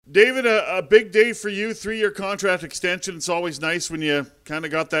David, a big day for you, 3-year contract extension. It's always nice when you kind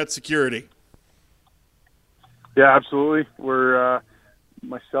of got that security. Yeah, absolutely. We're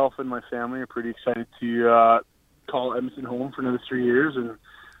myself and my family are pretty excited to call Edmonton home for another 3 years, and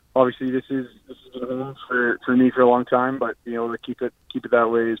obviously this has been home for me for a long time. But being able to keep it that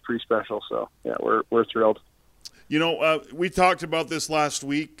way is pretty special. So yeah, we're thrilled. You know, we talked about this last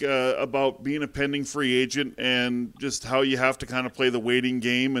week about being a pending free agent and just how you have to kind of play the waiting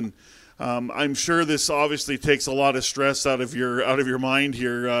game. And I'm sure this obviously takes a lot of stress out of your mind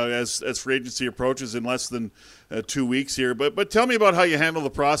here as free agency approaches in less than 2 weeks here. But tell me about how you handle the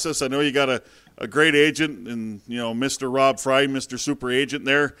process. I know you got a great agent and, you know, Mr. Rob Fry, Mr. Super Agent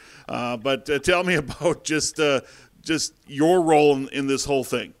there. But tell me about just your role in this whole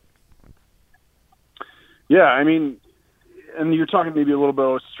thing. Yeah, I mean, and you're talking maybe a little bit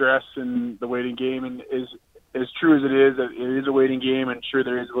about stress and the waiting game, and as true as it is a waiting game, and sure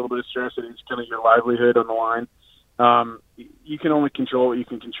there is a little bit of stress. It is kind of your livelihood on the line. You can only control what you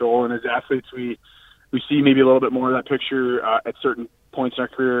can control, and as athletes, we see maybe a little bit more of that picture at certain points in our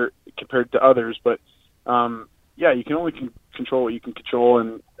career compared to others. But yeah, you can only control what you can control,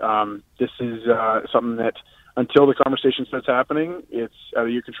 and this is something that until the conversation starts happening, it's out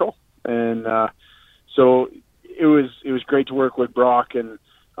of your control. And so it was great to work with Brock, and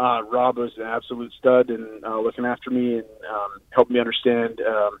Rob was an absolute stud and looking after me and helping me understand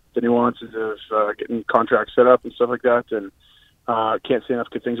the nuances of getting contracts set up and stuff like that. And can't say enough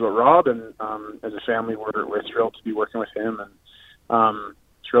good things about Rob. And as a family, we're thrilled to be working with him, and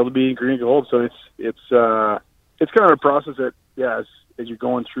thrilled to be green and gold. So it's kind of a process that, yeah, as you're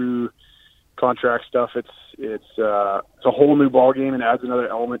going through contract stuff, it's a whole new ball game and adds another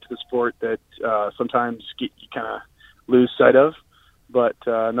element to the sport that sometimes you kind of lose sight of. But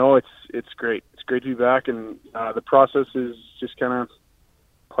no, it's great. It's great to be back, and the process is just kind of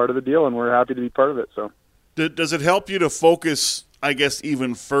part of the deal, and we're happy to be part of it. So, does it help you to focus, I guess,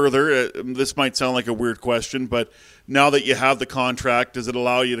 even further? This might sound like a weird question, but now that you have the contract, does it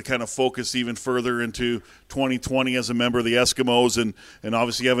allow you to kind of focus even further into 2020 as a member of the Eskimos? And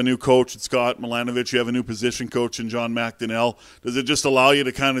obviously you have a new coach, it's Scott Milanovic. You have a new position coach in John McDonnell. Does it just allow you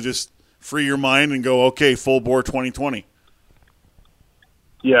to kind of just free your mind and go, okay, full bore 2020?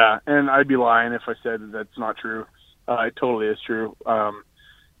 Yeah, and I'd be lying if I said that's not true. It totally is true.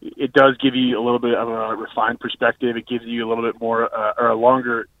 It does give you a little bit of a refined perspective. It gives you a little bit more or a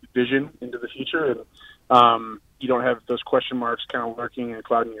longer vision into the future, and you don't have those question marks kind of lurking and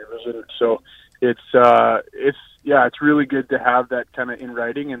clouding your vision. So it's really good to have that kind of in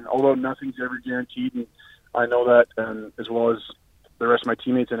writing. And although nothing's ever guaranteed, and I know that, and as well as the rest of my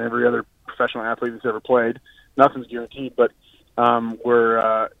teammates and every other professional athlete that's ever played, nothing's guaranteed. But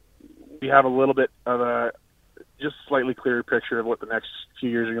we have a little bit of a just slightly clearer picture of what the next few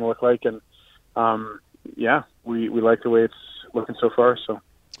years are going to look like. And we like the way it's looking so far. So,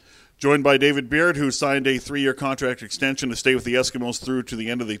 joined by David Beard, who signed a 3-year contract extension to stay with the Eskimos through to the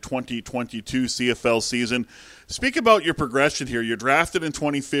end of the 2022 CFL season. Speak about your progression here. You're drafted in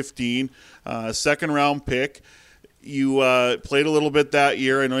 2015, second-round pick. You played a little bit that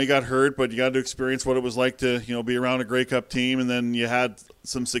year. I know you got hurt, but you got to experience what it was like to, you know, be around a Grey Cup team, and then you had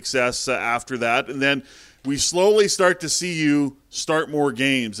some success after that. And then we slowly start to see you start more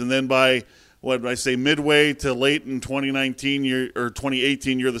games. And then by, what I say, midway to late in 2019 or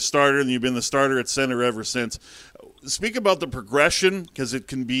 2018, you're the starter, and you've been the starter at center ever since. Speak about the progression, because it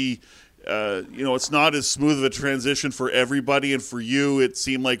can be, it's not as smooth of a transition for everybody, and for you, it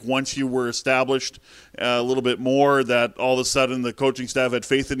seemed like once you were established a little bit more, that all of a sudden the coaching staff had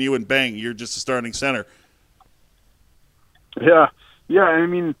faith in you, and bang, you're just a starting center. Yeah. I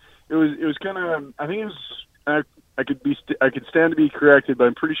mean, it was kind of. I think it was. I could stand to be corrected, but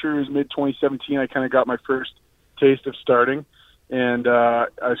I'm pretty sure it was mid-2017. I kind of got my first taste of starting, and I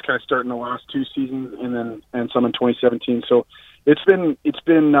was kind of starting the last 2 seasons, and some in 2017. So it's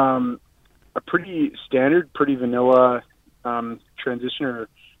been a pretty standard, pretty vanilla transition or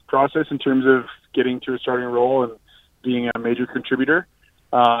process in terms of getting to a starting role and being a major contributor.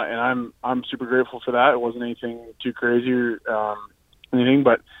 And I'm super grateful for that. It wasn't anything too crazy or anything,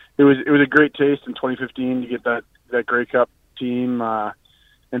 but it was a great taste in 2015 to get that Grey Cup team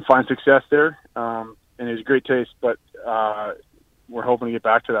and find success there. And it was a great taste, but we're hoping to get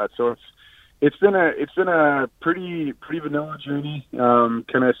back to that. So it's been a pretty vanilla journey,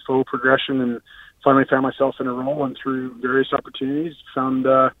 kind of slow progression, and finally found myself in a role, and through various opportunities found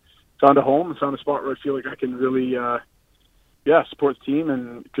a home and found a spot where I feel like I can really support the team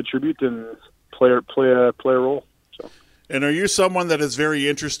and contribute and play a role. So. And are you someone that is very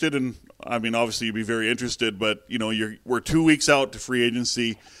interested in? I mean, obviously you'd be very interested, but we're 2 weeks out to free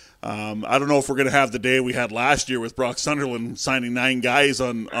agency. I don't know if we're going to have the day we had last year with Brock Sunderland signing 9 guys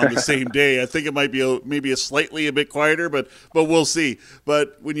on the same day. I think it might be maybe slightly a bit quieter, but we'll see.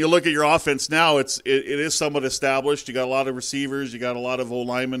 But when you look at your offense now, it is somewhat established. You got a lot of receivers, you got a lot of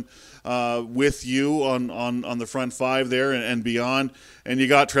O-linemen with you on the front 5 there and beyond, and you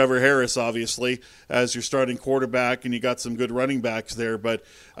got Trevor Harris obviously as your starting quarterback, and you got some good running backs there. But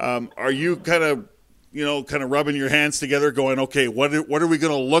are you kind of rubbing your hands together going, okay, what are we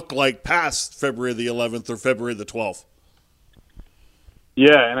going to look like past February the 11th or February the 12th?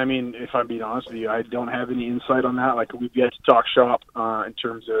 Yeah, and I mean, if I'm being honest with you, I don't have any insight on that. Like, we've yet to talk shop in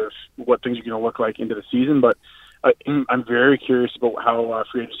terms of what things are going to look like into the season, but I'm very curious about how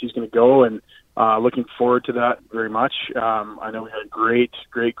free agency is going to go, and looking forward to that very much. I know we had a great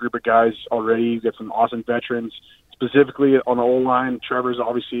group of guys already. We've got some awesome veterans. Specifically on the O-line, Trevor's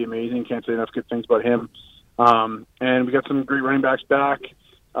obviously amazing. Can't say enough good things about him. And we got some great running backs back.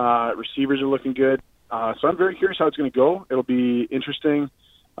 Receivers are looking good. So I'm very curious how it's going to go. It'll be interesting,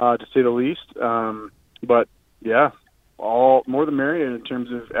 to say the least. But, yeah, all more the merrier in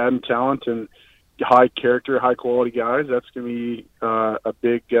terms of adding talent and high character, high-quality guys. That's going to be a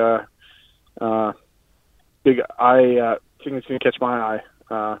big thing that's going to catch my eye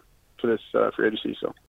for this free agency. So.